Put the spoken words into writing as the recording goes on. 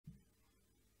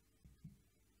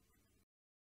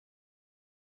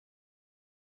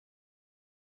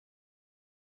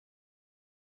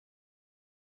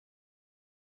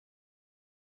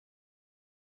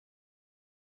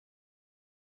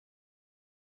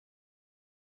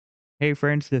Hey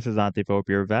friends, this is Atif. Hope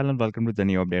you're well and welcome to the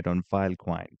new update on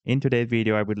Filecoin. In today's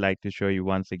video, I would like to show you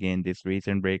once again this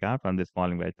recent breakout from this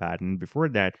falling wedge pattern. Before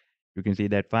that, you can see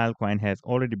that Filecoin has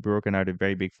already broken out a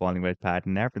very big falling wedge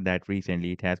pattern. After that,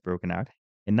 recently it has broken out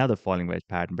another falling wedge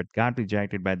pattern, but got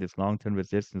rejected by this long-term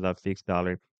resistance of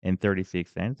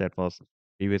 $6.36. That was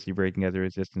previously breaking as a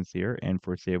resistance here, and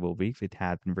for several weeks, it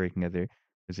has been breaking as a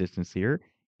resistance here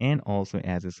and also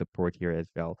as a support here as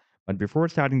well. But before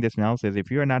starting this analysis,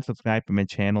 if you are not subscribed to my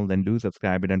channel, then do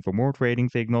subscribe it. And for more trading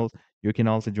signals, you can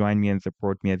also join me and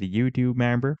support me as a YouTube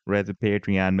member or as a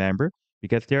Patreon member,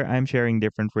 because there I'm sharing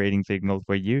different trading signals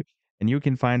for you. And you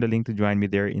can find a link to join me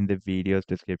there in the video's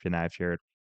description I've shared.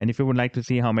 And if you would like to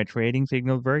see how my trading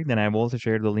signals work, then I've also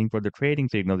shared the link for the trading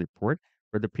signal report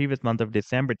for the previous month of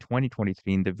December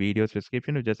 2023 in the video's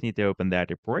description. You just need to open that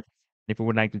report. If you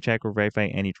would like to check or verify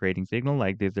any trading signal,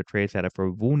 like this, the trade setup for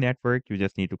Woo Network, you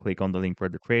just need to click on the link for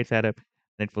the trade setup,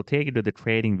 and it will take you to the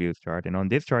trading views chart. And on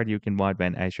this chart, you can watch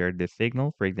when I shared this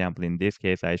signal. For example, in this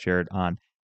case, I shared on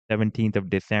 17th of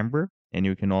December, and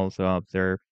you can also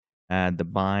observe the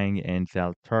buying and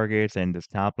sell targets and the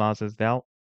stop loss as well.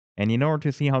 And in order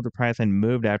to see how the price had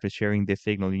moved after sharing this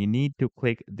signal, you need to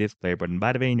click this play button.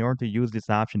 By the way, in order to use this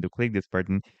option to click this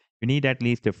button, you need at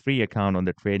least a free account on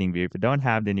the TradingView. If you don't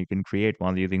have, then you can create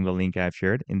one using the link I've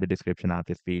shared in the description of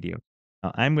this video.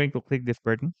 Now, I'm going to click this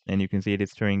button, and you can see it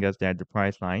is showing us that the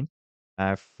price line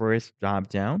first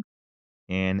dropped down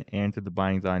and enter the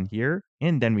buying zone here.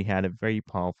 And then we had a very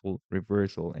powerful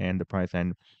reversal and the price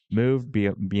line moved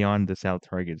beyond the sell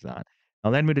target zone. Now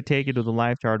let me to take you to the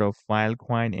live chart of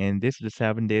Filecoin, and this is the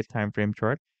 7 days time frame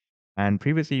chart. And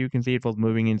previously you can see it was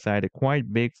moving inside a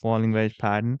quite big falling wedge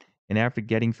pattern. And after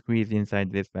getting squeezed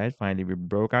inside this wedge, finally we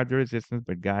broke out the resistance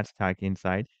but got stuck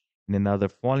inside in another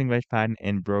falling wedge pattern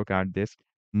and broke out this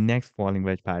next falling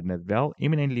wedge pattern as well.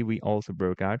 Imminently we also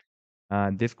broke out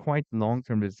this quite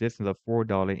long-term resistance of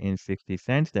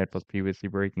 $4.60 that was previously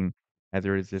working as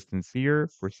a resistance here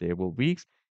for several weeks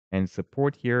and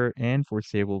support here, and for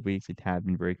several weeks it had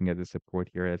been working as a support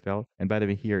here as well. And by the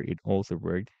way, here it also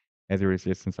worked as a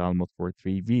resistance almost for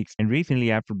 3 weeks. And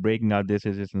recently, after breaking out this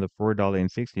resistance of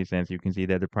 $4.60, you can see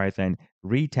that the price line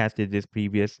retested this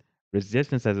previous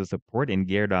resistance as a support and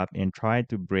geared up and tried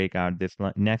to break out this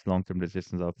next long-term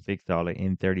resistance of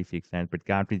 $6.36, but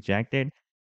got rejected.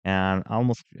 And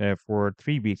almost for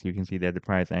 3 weeks, you can see that the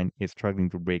price line is struggling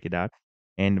to break it out.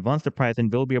 And once the price line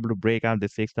will be able to break out the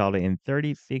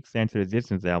 $6.36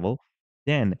 resistance level,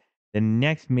 then the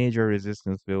next major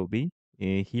resistance will be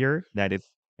here. That is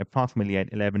approximately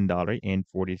at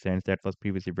 $11.40. That was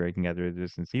previously breaking as a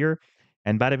resistance here.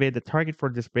 And by the way, the target for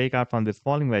this breakout from this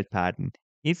falling wedge pattern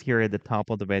is here at the top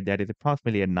of the wedge. That is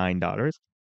approximately at $9.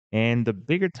 And the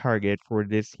bigger target for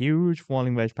this huge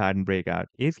falling wedge pattern breakout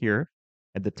is here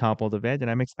at the top of the wedge.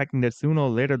 And I'm expecting that sooner or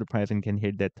later the pricing can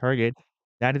hit that target.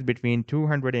 That is between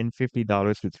 $250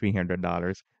 to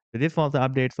 $300. So this was the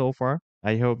update so far.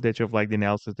 I hope that you've liked the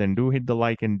analysis, and do hit the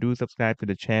like and do subscribe to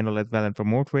the channel as well. And for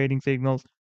more trading signals,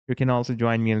 you can also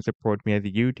join me and support me as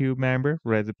a YouTube member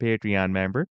or as a Patreon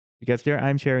member, because there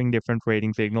I'm sharing different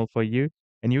trading signals for you.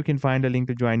 And you can find a link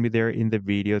to join me there in the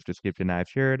video's description I've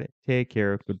shared. Take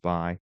care. Goodbye.